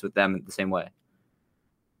open and honest with them the same way.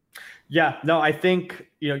 Yeah, no, I think,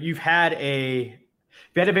 you've had a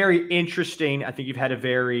very interesting, I think you've had a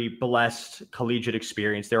very blessed collegiate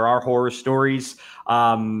experience. There are horror stories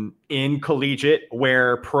in collegiate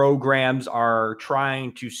where programs are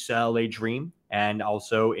trying to sell a dream. And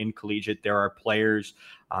also in collegiate, there are players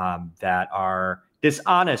that are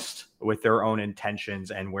dishonest with their own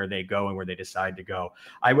intentions and where they go and where they decide to go.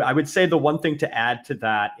 I would say the one thing to add to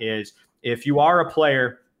that is if you are a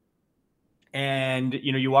player and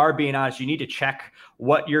you are being honest, you need to check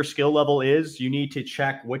what your skill level is. You need to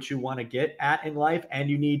check what you want to get at in life, and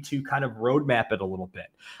you need to kind of roadmap it a little bit.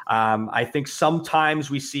 I think sometimes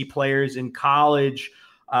we see players in college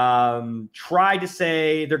try to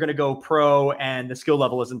say they're going to go pro and the skill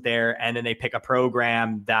level isn't there, and then they pick a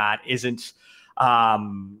program that isn't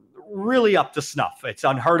really up to snuff. It's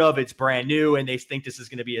unheard of, it's brand new, and they think this is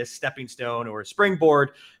going to be a stepping stone or a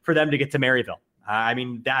springboard for them to get to Maryville. I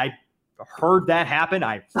mean, I heard that happen.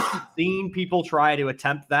 I've seen people try to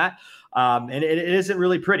attempt that, and it isn't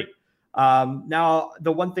really pretty. Now,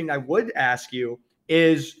 the one thing I would ask you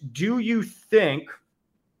is, do you think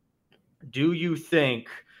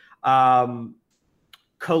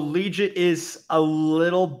collegiate is a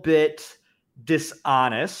little bit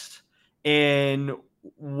dishonest in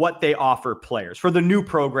what they offer players for the new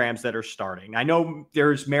programs that are starting? I know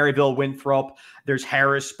there's Maryville, Winthrop, there's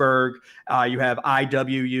Harrisburg, you have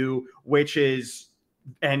IWU,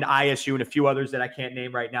 and ISU, and a few others that I can't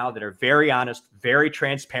name right now that are very honest, very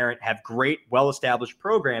transparent, have great, well-established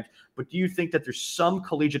programs. But do you think that there's some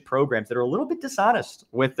collegiate programs that are a little bit dishonest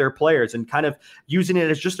with their players and kind of using it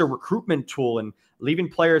as just a recruitment tool and leaving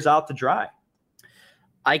players out to dry?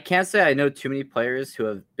 I can't say I know too many players who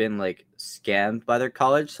have been like scammed by their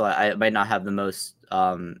college, so I might not have the most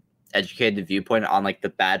educated viewpoint on like the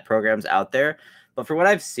bad programs out there. But for what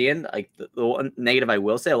I've seen, like the one negative I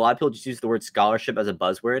will say, a lot of people just use the word scholarship as a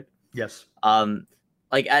buzzword. Yes.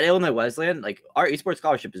 Like at Illinois Wesleyan, like our esports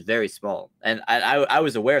scholarship is very small, and I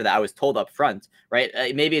was aware of that. I was told up front, right?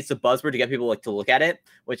 Maybe it's a buzzword to get people like to look at it,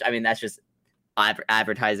 which I mean that's just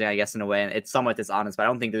advertising, I guess, in a way, and it's somewhat dishonest, but I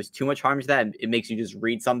don't think there's too much harm to that. It makes you just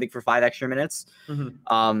read something for 5 extra minutes.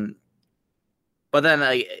 Mm-hmm. But then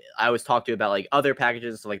I was talked to about like other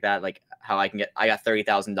packages and stuff like that, like how I got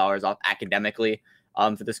 $30,000 off academically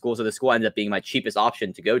for the school. So the school ended up being my cheapest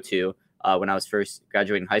option to go to when I was first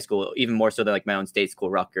graduating high school, even more so than like my own state school,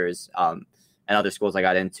 Rutgers, and other schools I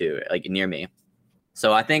got into like near me.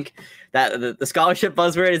 So I think that the scholarship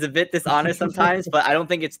buzzword is a bit dishonest sometimes, but I don't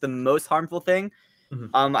think it's the most harmful thing.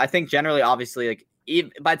 Mm-hmm. I think generally, obviously, like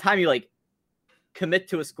by the time you like commit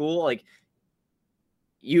to a school, like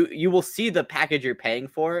you will see the package you're paying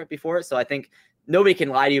for before. So I think nobody can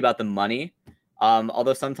lie to you about the money.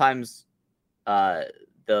 Although sometimes the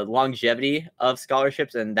longevity of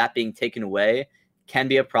scholarships and that being taken away can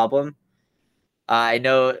be a problem. I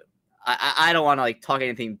know. I don't want to like talk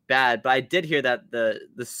anything bad, but I did hear that the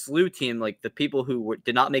SLU team, like the people who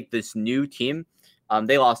did not make this new team,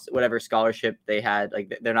 they lost whatever scholarship they had.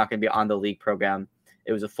 Like they're not going to be on the league program.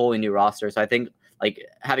 It was a fully new roster. So I think like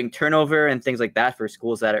having turnover and things like that for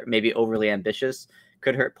schools that are maybe overly ambitious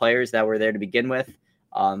could hurt players that were there to begin with.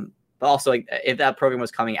 But also like if that program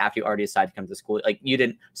was coming after you already decided to come to school, like you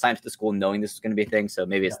didn't sign up to the school knowing this was going to be a thing. So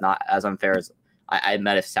maybe it's not as unfair as I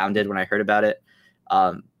might have sounded when I heard about it.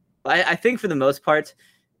 But I think for the most part,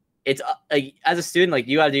 it's like as a student, like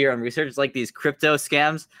you got to do your own research. It's like these crypto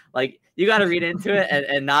scams. Like you got to read into it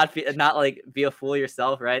and not like be a fool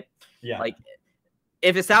yourself, right? Yeah. Like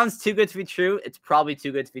if it sounds too good to be true, it's probably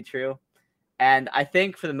too good to be true. And I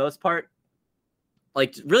think for the most part,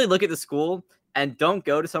 like really look at the school and don't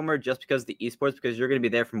go to somewhere just because of the esports, because you're going to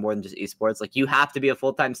be there for more than just esports. Like you have to be a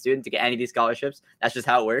full-time student to get any of these scholarships. That's just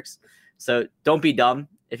how it works. So don't be dumb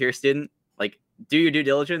if you're a student. Like do your due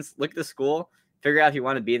diligence, look at the school, figure out if you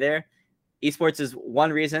want to be there. Esports is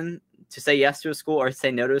one reason to say yes to a school or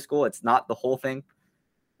say no to a school. It's not the whole thing.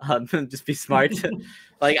 Just be smart.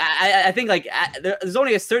 Like I think like there's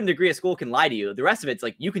only a certain degree a school can lie to you. The rest of it's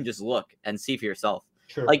like you can just look and see for yourself.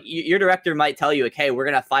 Sure. Like your director might tell you, okay, we're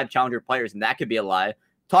gonna have 5 challenger players, and that could be a lie.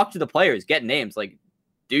 Talk to the players, get names, like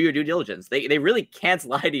do your due diligence. They really can't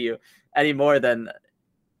lie to you any more than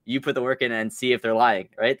you put the work in and see if they're lying,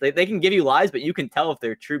 right? They can give you lies, but you can tell if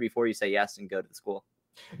they're true before you say yes and go to the school.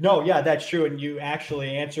 No, yeah, that's true. And you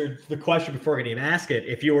actually answered the question before I could even ask it.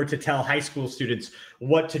 If you were to tell high school students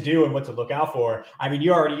what to do and what to look out for, I mean,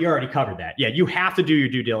 you already covered that. Yeah, you have to do your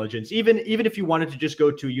due diligence. Even if you wanted to just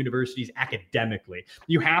go to universities academically,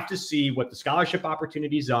 you have to see what the scholarship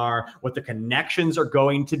opportunities are, what the connections are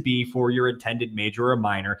going to be for your intended major or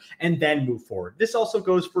minor, and then move forward. This also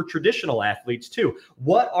goes for traditional athletes too.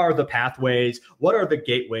 What are the pathways? What are the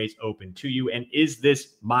gateways open to you? And is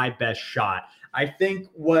this my best shot? I think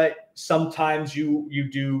what sometimes you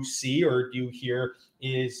do see or you hear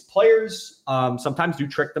is players sometimes do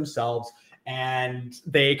trick themselves and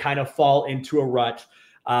they kind of fall into a rut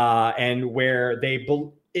and where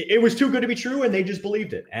it was too good to be true and they just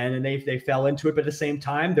believed it and they fell into it. But at the same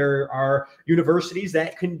time, there are universities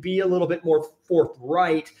that can be a little bit more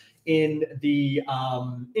forthright in the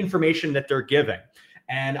information that they're giving.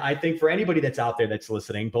 And I think for anybody that's out there that's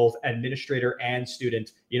listening, both administrator and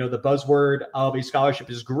student, the buzzword of a scholarship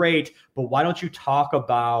is great, but why don't you talk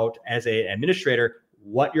about, as an administrator,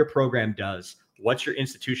 what your program does, what your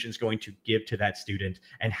institution is going to give to that student,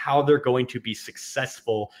 and how they're going to be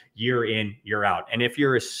successful year in, year out. And if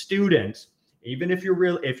you're a student, even if you're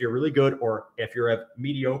really good, or if you're a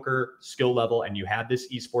mediocre skill level and you have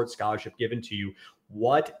this esports scholarship given to you,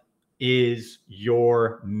 what is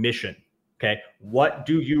your mission? Okay, what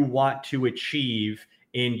do you want to achieve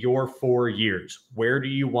in your 4 years? Where do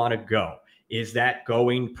you want to go? Is that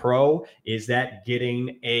going pro? Is that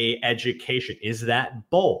getting a education? Is that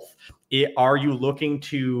both? Are you looking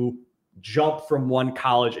to jump from one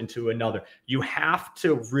college into another? You have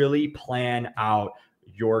to really plan out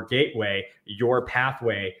your gateway, your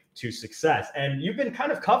pathway to success. And you've been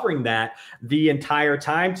kind of covering that the entire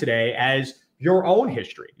time today as your own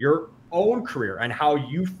history, your own career, and how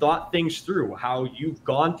you thought things through, how you've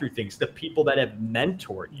gone through things, the people that have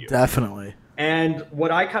mentored you. Definitely. And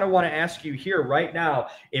what I kind of want to ask you here right now,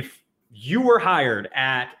 if you were hired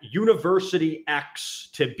at University X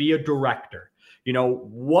to be a director,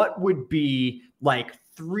 what would be like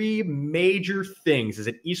 3 major things as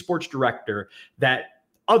an esports director that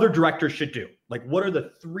other directors should do? Like, what are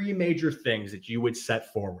the 3 major things that you would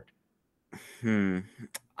set forward?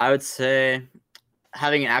 I would say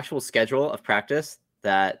having an actual schedule of practice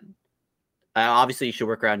that obviously you should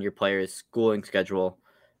work around your players' schooling schedule.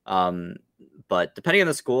 But depending on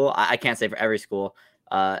the school, I can't say for every school.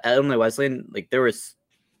 At Illinois Wesleyan, like there was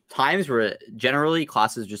times where generally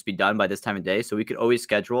classes would just be done by this time of day. So we could always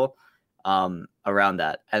schedule around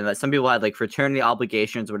that. And some people had like fraternity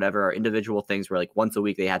obligations or whatever, or individual things where like once a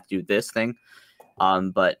week they had to do this thing.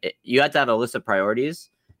 But you had to have a list of priorities.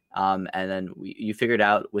 And then you figured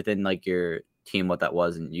out within like your team what that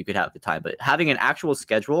was, and you could have the time. But having an actual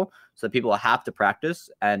schedule so that people have to practice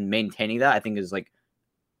and maintaining that, I think, is like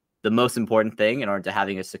the most important thing in order to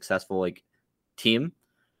having a successful like team.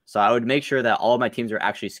 So I would make sure that all of my teams are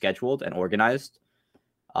actually scheduled and organized,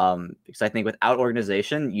 because I think without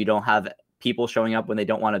organization, you don't have people showing up when they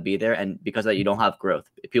don't want to be there, and because of that, you don't have growth.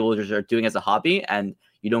 People just are doing it as a hobby, and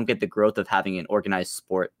you don't get the growth of having an organized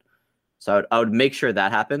sport. So I would make sure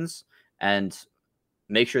that happens, and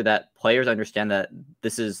make sure that players understand that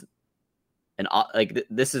this is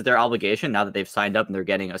this is their obligation now that they've signed up and they're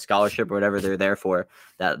getting a scholarship or whatever they're there for,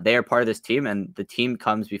 that they are part of this team, and the team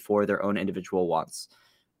comes before their own individual wants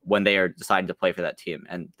when they are deciding to play for that team,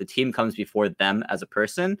 and the team comes before them as a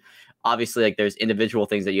person. Obviously, like there's individual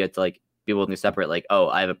things that you have to like be willing to separate, like, oh,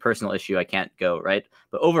 I have a personal issue, I can't go, right?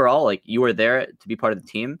 But overall, like you are there to be part of the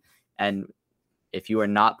team, and if you are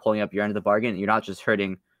not pulling up your end of the bargain, you're not just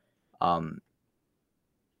hurting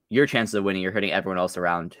your chances of winning, you're hurting everyone else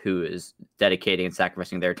around who is dedicating and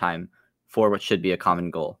sacrificing their time for what should be a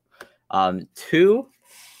common goal. 2,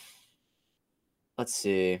 let's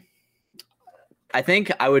see. I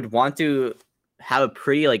think I would want to have a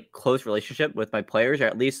pretty like close relationship with my players, or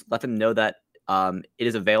at least let them know that it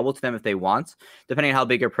is available to them if they want. Depending on how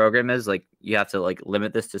big your program is, like you have to like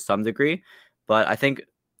limit this to some degree. But I think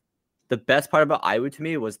the best part about IWU to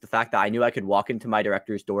me was the fact that I knew I could walk into my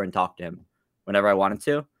director's door and talk to him whenever I wanted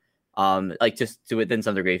to. Like just to within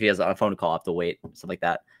some degree. If he has a phone call, I have to wait, stuff like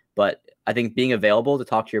that. But I think being available to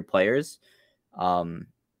talk to your players and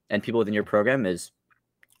people within your program is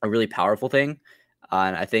a really powerful thing.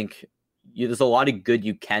 And I think there's a lot of good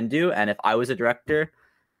you can do. And if I was a director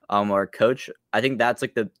or a coach, I think that's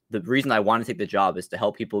like the reason I want to take the job is to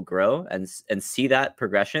help people grow and see that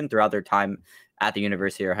progression throughout their time at the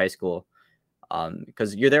university or high school.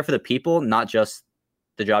 Because you're there for the people, not just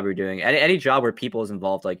the job you're doing. Any job where people is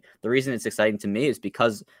involved, like the reason it's exciting to me is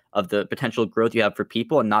because of the potential growth you have for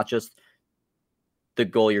people and not just the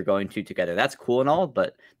goal you're going to together. That's cool and all,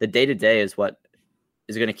 but the day-to-day is what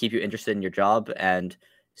is going to keep you interested in your job, and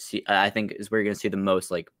I think is where you're going to see the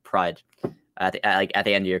most like pride at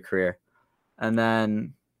the end of your career. And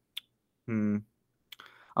then I'm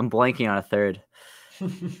blanking on a third.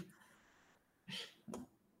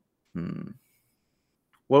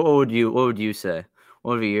 What would you say?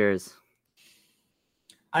 What would be yours?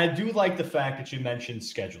 I do like the fact that you mentioned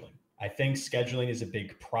scheduling. I think scheduling is a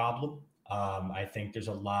big problem. I think there's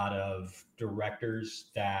a lot of directors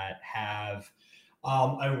that have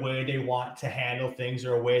a way they want to handle things,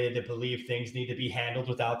 or a way that they believe things need to be handled,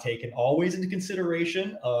 without taking always into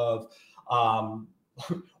consideration of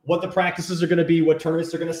what the practices are going to be, what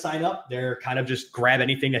tournaments they're going to sign up. They're kind of just grab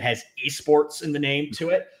anything that has esports in the name to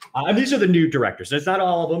it. And these are the new directors. It's not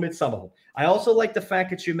all of them. It's some of them. I also like the fact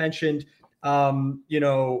that you mentioned,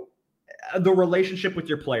 the relationship with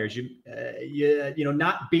your players,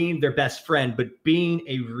 not being their best friend, but being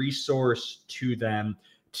a resource to them,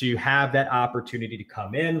 to have that opportunity to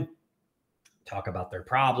come in, talk about their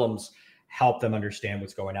problems, help them understand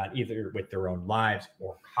what's going on, either with their own lives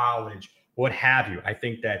or college, what have you. I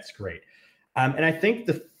think that's great. And I think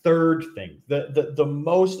the third thing, the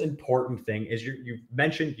most important thing is you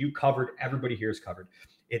mentioned, you covered, everybody here is covered.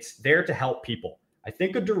 It's there to help people. I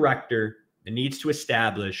think a director needs to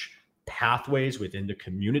establish pathways within the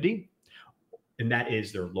community, and that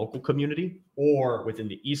is their local community or within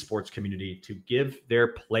the esports community, to give their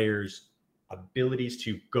players abilities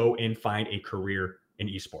to go and find a career in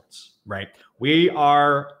esports, right?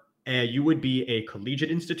 You would be a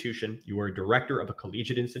collegiate institution. You are a director of a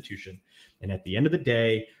collegiate institution. And at the end of the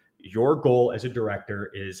day, your goal as a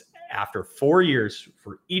director is, after 4 years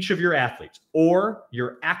for each of your athletes or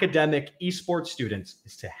your academic esports students,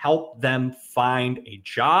 is to help them find a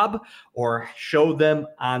job or show them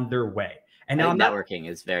on their way. And now networking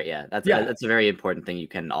is that's a very important thing you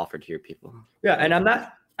can offer to your people. Yeah. And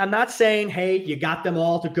I'm not saying, hey, you got them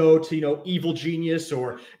all to go to, Evil Genius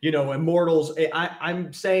or, Immortals.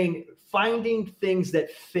 I'm saying finding things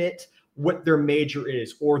that fit what their major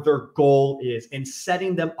is or their goal is, and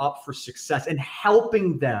setting them up for success and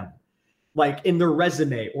helping them, like in their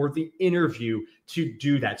resume or the interview, to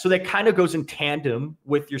do that. So that kind of goes in tandem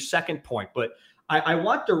with your second point. But I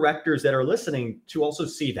want directors that are listening to also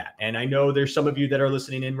see that. And I know there's some of you that are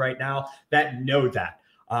listening in right now that know that.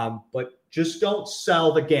 But just don't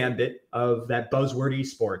sell the gambit of that buzzword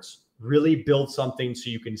esports. Really build something so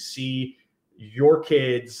you can see your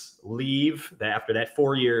kids leave after that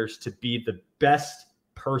 4 years to be the best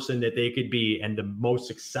person that they could be and the most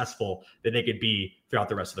successful that they could be throughout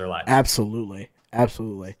the rest of their lives. Absolutely.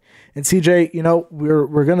 And CJ,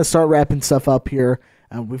 we're going to start wrapping stuff up here.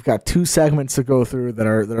 We've got 2 segments to go through that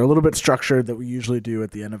are a little bit structured, that we usually do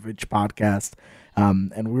at the end of each podcast.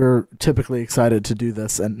 And we're typically excited to do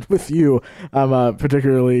this. And with you, I'm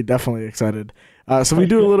particularly definitely excited. So we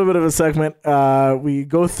do a little bit of a segment. We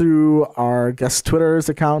go through our guest Twitter's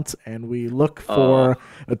account, and we look for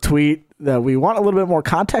a tweet that we want a little bit more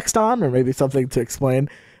context on, or maybe something to explain.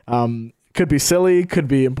 Could be silly, could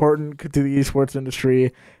be important to the esports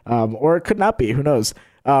industry, or it could not be. Who knows?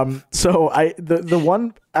 So I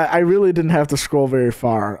really didn't have to scroll very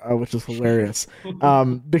far, which is hilarious,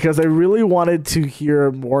 because I really wanted to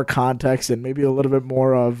hear more context and maybe a little bit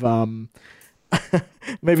more of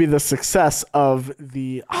maybe the success of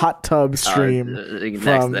the hot tub stream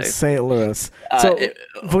from St. Louis. So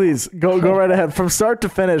please go right ahead from start to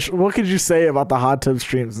finish. What could you say about the hot tub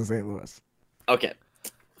streams in St. Louis? Okay,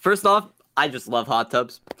 first off, I just love hot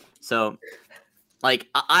tubs. So, like,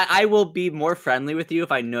 I will be more friendly with you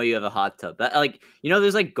if I know you have a hot tub.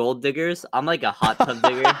 There's like gold diggers. I'm like a hot tub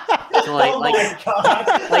digger. So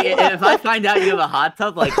if I find out you have a hot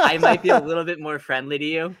tub, like, I might be a little bit more friendly to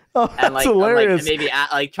you. Oh, that's hilarious. Maybe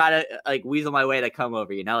try to weasel my way to come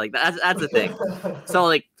over. That's the thing.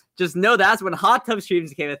 So just know that's when hot tub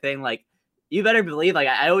streams became a thing. Like, you better believe,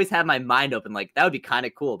 I always had my mind open. Like, that would be kind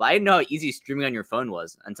of cool. But I didn't know how easy streaming on your phone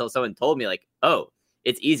was until someone told me, oh,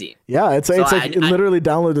 it's easy. Yeah, it's literally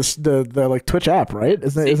download the Twitch app, right?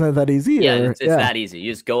 Isn't it that easy? Yeah, it's that easy.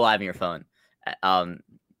 You just go live on your phone.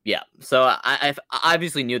 Yeah. So I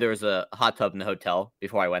obviously knew there was a hot tub in the hotel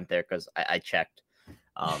before I went there, because I checked.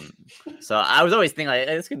 So I was always thinking,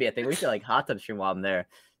 this could be a thing. We should hot tub stream while I'm there.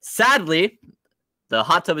 Sadly, the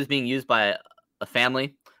hot tub is being used by a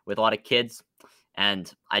family with a lot of kids,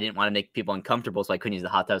 and I didn't want to make people uncomfortable, so I couldn't use the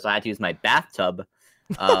hot tub. So I had to use my bathtub.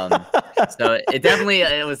 So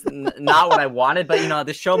it was not what I wanted, but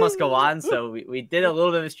the show must go on. So we did a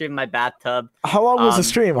little bit of a stream in my bathtub. How long was the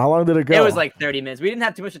stream? How long did it go? It was like 30 minutes. We didn't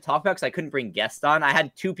have too much to talk about because I couldn't bring guests on. I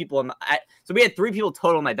had 2 people so we had 3 people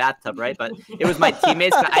total in my bathtub, right? But it was my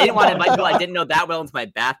teammates. But I didn't want to invite people I didn't know that well into my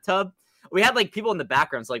bathtub. We had like people in the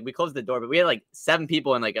background, so like we closed the door, but we had like 7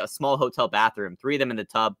 people in like a small hotel bathroom, 3 of them in the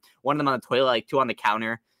tub, 1 of them on the toilet, like 2 on the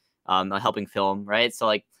counter, helping film, right? So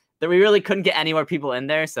like that we really couldn't get any more people in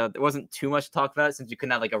there, so there wasn't too much to talk about since you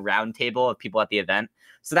couldn't have like a round table of people at the event.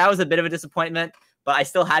 So that was a bit of a disappointment, but I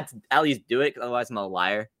still had to at least do it, otherwise I'm a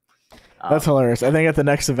liar. That's hilarious. I think at the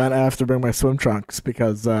next event I have to bring my swim trunks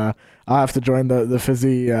because I'll have to join the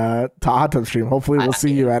Fizzy hot tub stream. Hopefully we'll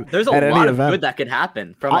see you at There's a at lot any of event. good that could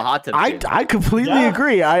happen from a hot tub stream. I completely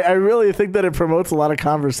agree. I really think that it promotes a lot of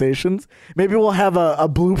conversations. Maybe we'll have a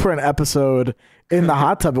blueprint episode in the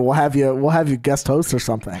hot tub, and we'll have you guest host or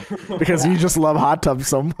something because you just love hot tubs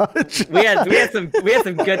so much. we had some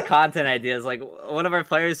good content ideas. Like one of our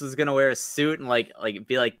players was gonna wear a suit and like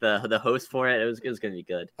be like the host for it. It was gonna be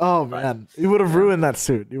good. Oh man, you would have ruined that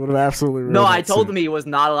suit. You would have absolutely ruined. No, that I told suit. him he was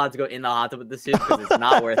not allowed to go in the hot tub with the suit because it's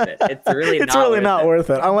not worth it. It's really not worth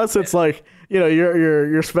it unless it's like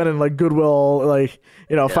you're spending like goodwill, like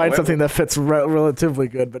find something that fits relatively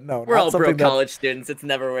good. But no, we're all broke college students. It's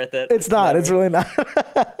never worth it. It's not. It's really not.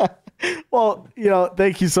 Well,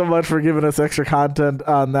 thank you so much for giving us extra content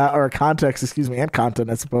on that, or context, and content,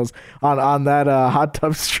 I suppose, on that hot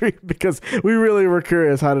tub stream because we really were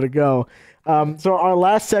curious how did it go. So our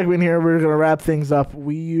last segment here, we're going to wrap things up.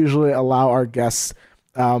 We usually allow our guests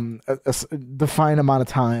a defined amount of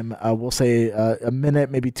time. We'll say a minute,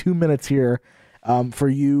 maybe 2 minutes here, for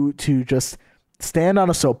you to just stand on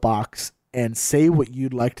a soapbox and say what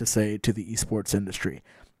you'd like to say to the esports industry.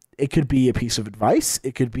 It could be a piece of advice.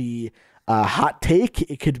 It could be a hot take.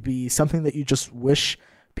 It could be something that you just wish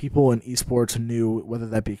people in esports knew, whether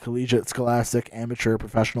that be collegiate, scholastic, amateur,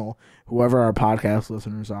 professional, whoever our podcast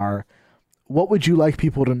listeners are. What would you like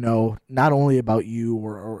people to know, not only about you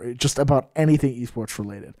or just about anything esports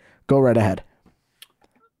related? Go right ahead.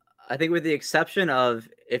 I think with the exception of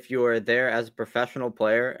if you're there as a professional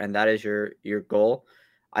player and that is your goal,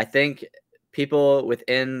 I think people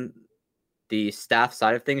within the staff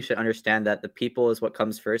side of things should understand that the people is what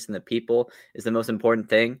comes first and the people is the most important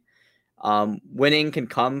thing. Winning can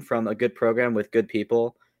come from a good program with good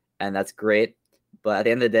people, and that's great. But at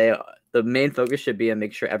the end of the day, the main focus should be to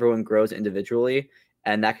make sure everyone grows individually,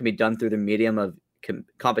 and that can be done through the medium of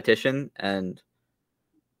competition and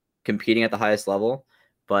competing at the highest level.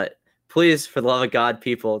 But please, for the love of God,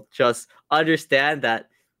 people, just understand that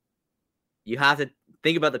you have to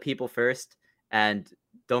think about the people first and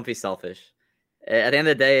don't be selfish. At the end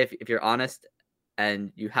of the day, if you're honest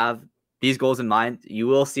and you have these goals in mind, you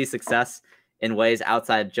will see success in ways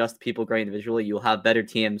outside of just people growing individually. You'll have better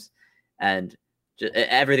teams and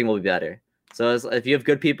everything will be better. So if you have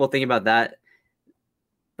good people thinking about that,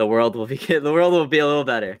 the world will be a little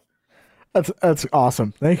better. That's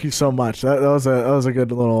awesome. Thank you so much. That was a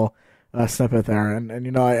good little snippet there,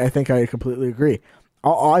 and I think I completely agree.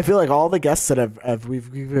 I feel like all the guests that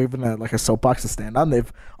we've given a soapbox to stand on,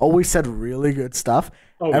 they've always said really good stuff.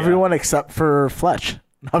 Everyone except for Fletch.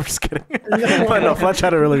 No, I'm just kidding. But no, Fletch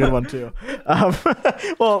had a really good one too.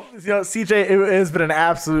 Well, CJ, it has been an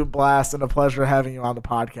absolute blast and a pleasure having you on the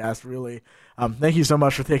podcast. Really, thank you so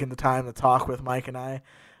much for taking the time to talk with Mike and I.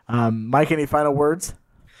 Mike, any final words?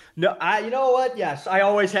 No, you know what? Yes, I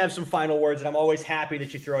always have some final words, and I'm always happy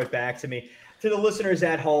that you throw it back to me. To the listeners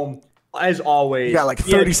at home, as always, you got like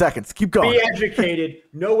 30 seconds. Keep going. Be educated,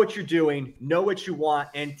 know what you're doing, know what you want,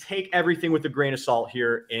 and take everything with a grain of salt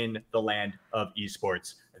here in the land of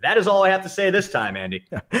esports. That is all I have to say this time, Andy.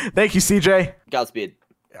 Thank you, CJ. Godspeed.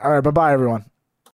 All right, bye-bye, everyone.